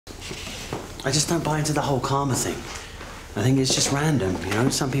I just don't buy into the whole karma thing. I think it's just random, you know?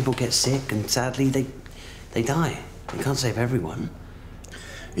 Some people get sick and sadly they die. You can't save everyone.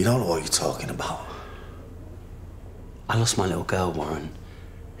 You don't know what you're talking about. I lost my little girl, Warren,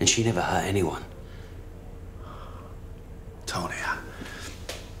 and she never hurt anyone. Tony,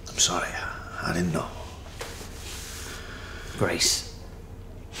 I'm sorry. I didn't know. Grace.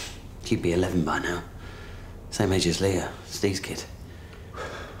 She'd be 11 by now. Same age as Leah, Steve's kid.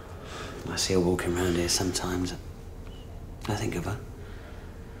 I see her walking around here sometimes. I think of her.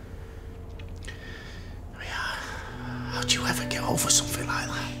 How'd you ever get over something like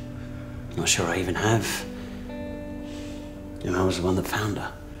that? Not sure I even have. You know, I was the one that found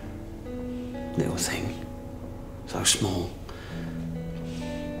her. Little thing. So small.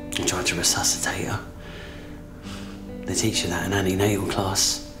 I tried to resuscitate her. They teach you that in antenatal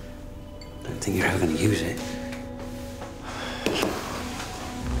class. Don't think you're ever going to use it.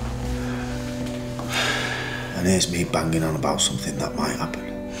 And here's me banging on about something that might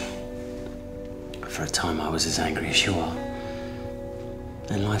happen. For a time, I was as angry as you are.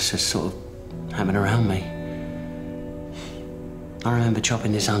 And life's just sort of happening around me. I remember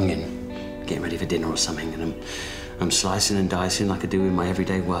chopping this onion, getting ready for dinner or something, and I'm slicing and dicing like I do in my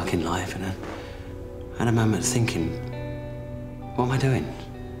everyday work in life, and I had a moment of thinking, what am I doing?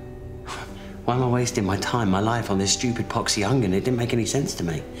 Why am I wasting my time, my life on this stupid poxy onion? It didn't make any sense to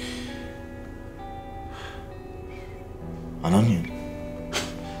me. An onion?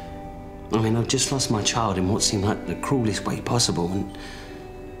 I mean, I've just lost my child in what seemed like the cruelest way possible, and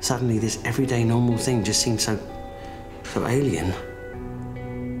suddenly this everyday normal thing just seemed so alien.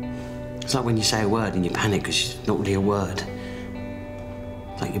 It's like when you say a word and you panic because it's not really a word.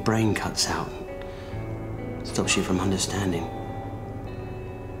 It's like your brain cuts out, stops you from understanding.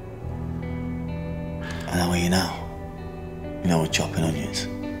 And how are you now? You know, we're chopping onions.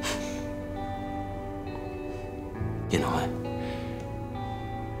 You know,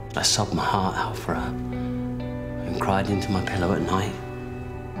 I sobbed my heart out for her and cried into my pillow at night.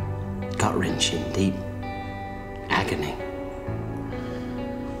 Gut-wrenching, deep agony.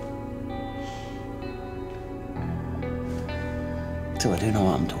 So I do know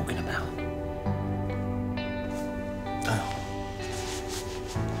what I'm talking about.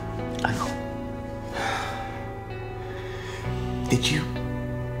 I know. Did you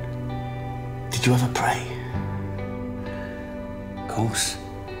ever pray? Of course.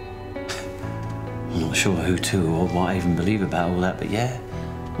 I'm not sure who to or what I even believe about all that, but yeah,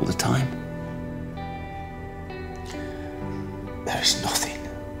 all the time. There is nothing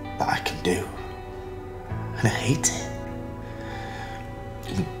that I can do, and I hate it.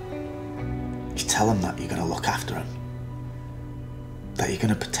 You tell them that you're going to look after them, that you're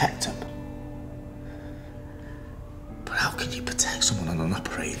going to protect them. But how can you protect someone on an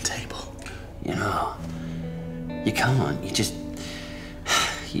operating table? You know, you can't.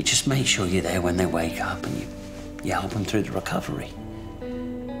 You just make sure you're there when they wake up and you help them through the recovery.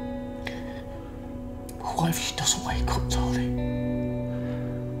 What if she doesn't wake up, Tony?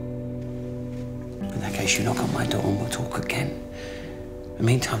 In that case, you knock on my door and we'll talk again. In the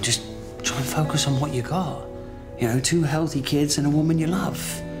meantime, just try and focus on what you got. You know, 2 healthy kids and a woman you love.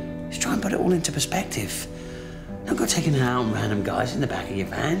 Just try and put it all into perspective. Don't go taking it out on random guys in the back of your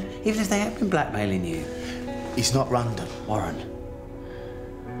van, even if they have been blackmailing you. He's not random. Warren.